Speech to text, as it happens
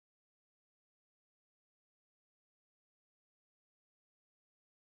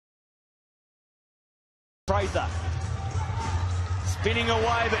Fraser. Spinning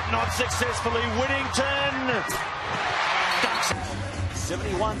away, but not successfully. Whittington.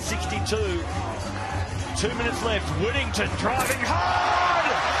 71-62. 2 minutes left. Whittington driving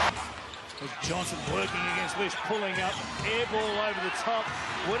hard. Johnson working against Lish, pulling up. Air ball over the top.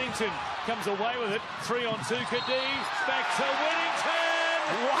 Whittington comes away with it. 3-on-2. Cadiz back to Whittington.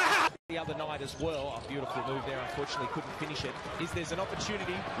 Wow. The other night as well. A beautiful move there. Unfortunately, couldn't finish it. There's an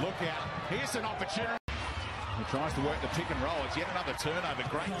opportunity. Look out. Here's an opportunity. He tries to work the pick and roll. It's yet another turnover.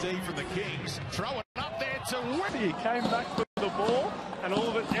 Great D from the Kings. Throw it up there to Whittington. He came back for the ball, and all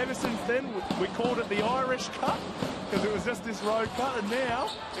of it, ever since then, we called it the Irish cut, because it was just this road cut, and now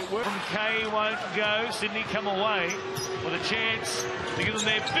it worked. Kay won't go. Sydney come away with a chance to give them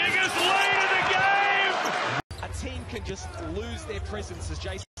their biggest lead of the game. A team can just lose their presence as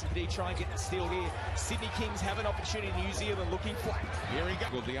Jason D try and get the steal here. Sydney Kings have an opportunity. New Zealand looking flat. Here he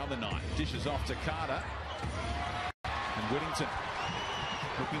goes. The other night. Dishes off to Carter. And Whittington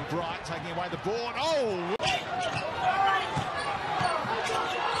looking bright, taking away the board. Oh!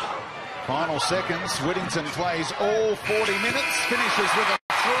 Final seconds. Whittington plays all 40 minutes. Finishes with a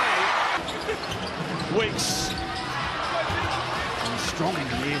 3. Weeks. And strong in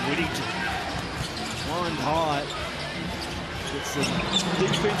here, Whittington. Climbed high. Gets a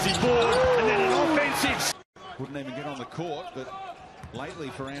defensive board and then an offensive. Wouldn't even get on the court, but lately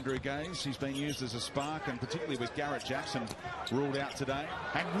for Andrew Gaze, he's been used as a spark, and particularly with Garrett Jackson ruled out today.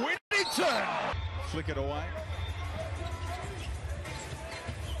 And Whittington! Flick it away.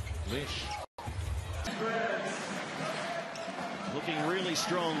 Lish. Looking really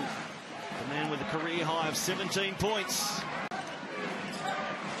strong. The man with a career high of 17 points.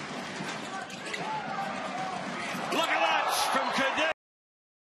 Look at that from Cadiz.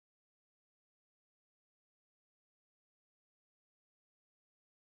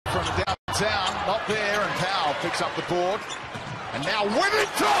 From downtown, not there, and Powell picks up the board. And now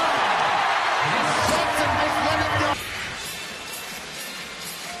Whittington! Something just let it go.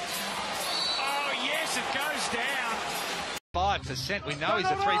 Oh, yes, it goes down. 5%. We know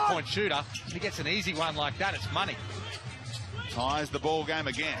he's a three-point shooter. If he gets an easy one like that, it's money. Ties the ball game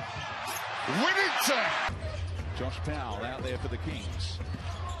again. Whittington! Josh Powell out there for the Kings.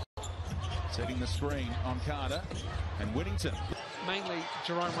 Setting the screen on Carter. And Whittington. Mainly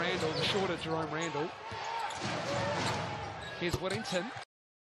Jerome Randall, the shorter Jerome Randall. Here's Whittington.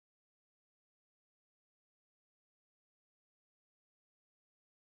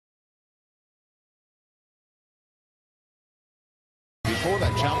 Before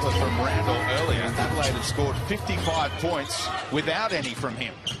that jumper from Randall earlier, Adelaide had scored 55 points without any from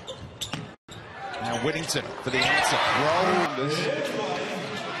him. Now Whittington for the answer. Roll.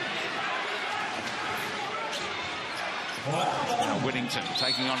 Now Whittington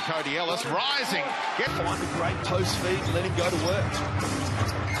taking on Cody Ellis, rising. Find a great post feed and let him go to work.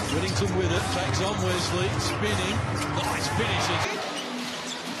 Whittington with it, takes on Wesley, spinning. Nice finishes.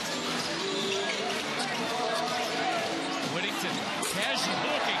 Whittington, casual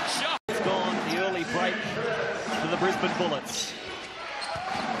looking shot. It's gone, the early break for the Brisbane Bullets.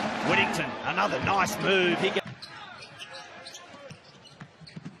 Whittington, another nice move. He gets...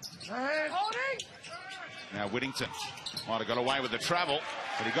 Now Whittington might have got away with the travel,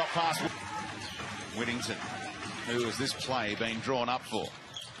 but he got past Whittington. Who has this play been drawn up for?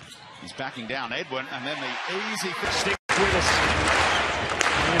 He's backing down Edwin, and then the easy... Stick with us.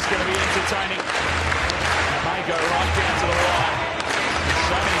 And it's going to be entertaining. It may go right down to the line.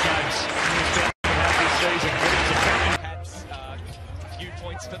 So many games he's been out this season. Whittington Had a few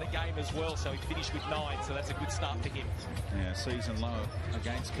points for the game as well, so he finished with 9, so that's a good start for him. Yeah, season low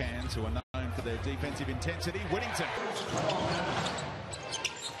against Cairns, who are known for their defensive intensity. Whittington.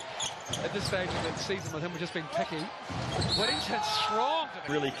 At this stage of the season with him, we've just been picky. Whittington's strong.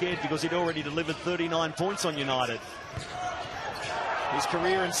 really cared because he'd already delivered 39 points on United. His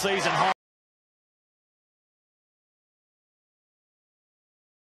career and season high.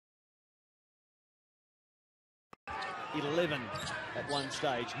 At one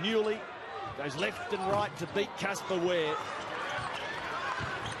stage. Newley goes left and right to beat Casper Ware.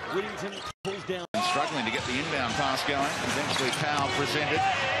 Whittington pulls down. Struggling to get the inbound pass going. Eventually Powell presented.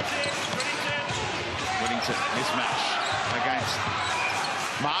 Whittington mismatch against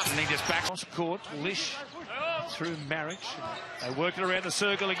Martin. He just backs. Cross court, Lish through Marriage. They work it around the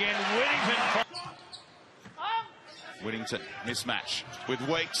circle again. Whittington mismatch with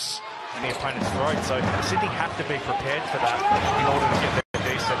Weeks. In the opponent's throat, so Sydney have to be prepared for that in order to get their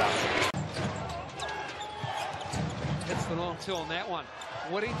D set up. Hits the long two on that one.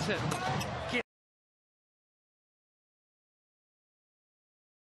 Whittington gets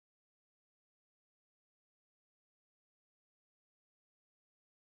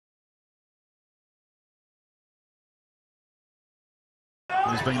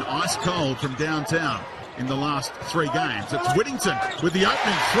He's been ice cold from downtown in the last 3 games. It's Whittington with the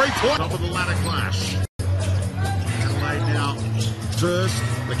opening 3-point top of the ladder clash. Adelaide now first,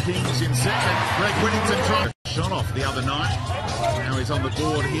 the Kings in second. Greg Whittington tried a shot off the other night. Now he's on the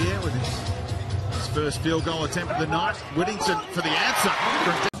board here with his first field goal attempt of the night. Whittington for the answer.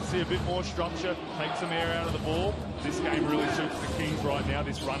 See a bit more structure, take some air out of the ball. This game really suits the Kings right now,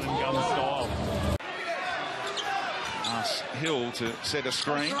 this run and gun style. Asks Hill to set a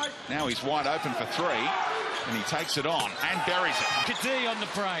screen. Now he's wide open for 3, and he takes it on and buries it. Kadee on the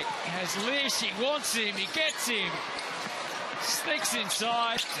break. Has Lish, he wants him, he gets him. Sneaks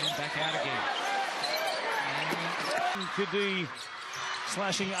inside and back out again. Kadee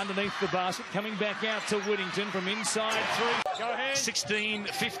slashing underneath the basket, coming back out to Whittington from inside 3. Go ahead.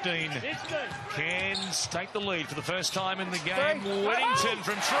 16-15. Cairns take the lead for the first time in the game. Whittington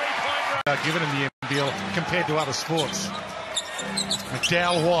from 3-point range. Given in the NBL compared to other sports.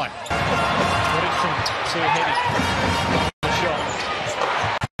 McDowell White. Whittington too heavy. Shot.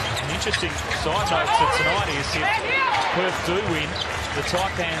 An interesting side note to tonight is if Perth do win, the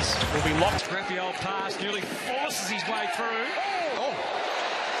Taipans will be locked. Scrappy old pass, nearly forces his way through.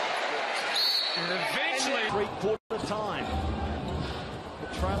 And eventually... 3/4 time. The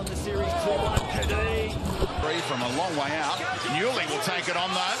trail in the series 2-1. Kadee. 3 from a long way out. Newley will take it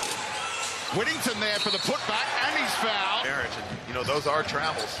on though. Whittington there for the putback, and he's fouled. You know, those are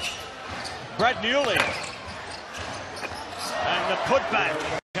travels. Brad Newley. And the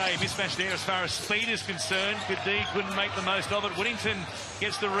putback. Okay, mismatch there as far as speed is concerned. Kadee couldn't make the most of it. Whittington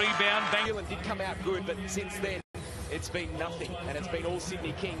gets the rebound. New Zealand did come out good, but since then, it's been nothing. And it's been all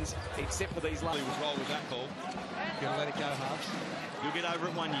Sydney Kings, except for these last. Would roll with that call. Gonna let it go, Hubs. You'll get over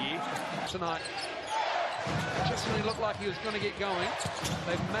it 1 year. Tonight, just when he looked like he was going to get going,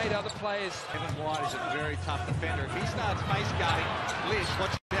 they've made other players. Evan White is a very tough defender. If he starts face guarding, Lish,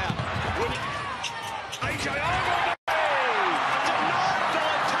 watch out. AJ over. Denied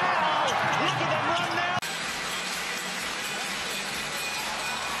by Tao. Look at them run now.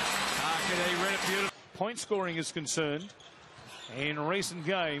 Kadee read it beautifully. Point scoring is concerned, in recent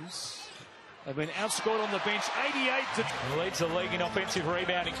games, they've been outscored on the bench 88 to... Leads the league in offensive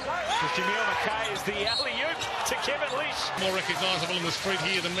rebounding. Jamil McKay is the alley-oop to Kevin Lish. More recognisable in the street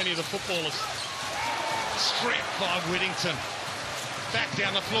here than many of the footballers. Stripped by Whittington. Back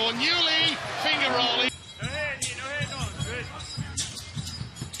down the floor, Newley, finger rolling.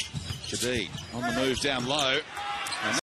 Kadee on the move down low.